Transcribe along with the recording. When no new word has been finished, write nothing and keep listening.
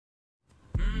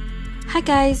Hi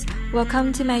guys,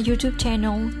 welcome to my YouTube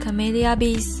channel Camellia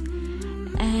Bees,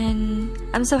 and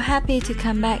I'm so happy to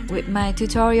come back with my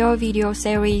tutorial video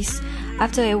series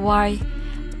after a while.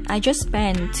 I just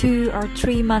spent 2 or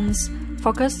 3 months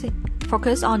focus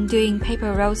on doing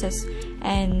paper roses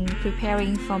and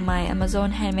preparing for my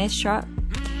Amazon handmade shop.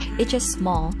 It's just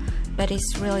small, but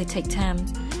it's really take time.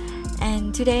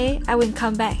 And today I will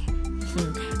come back.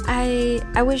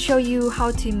 I will show you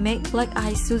how to make black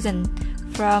eye Susan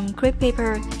from crepe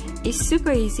paper. It's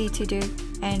super easy to do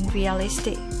and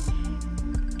realistic.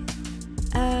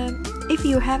 If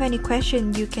you have any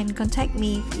question, you can contact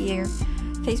me via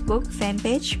Facebook fan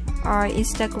page or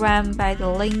Instagram by the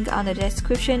link on the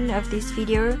description of this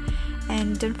video.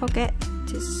 And don't forget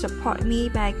to support me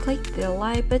by click the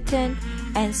like button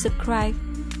and subscribe.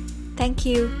 Thank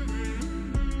you.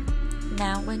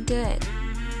 Now we'll do it.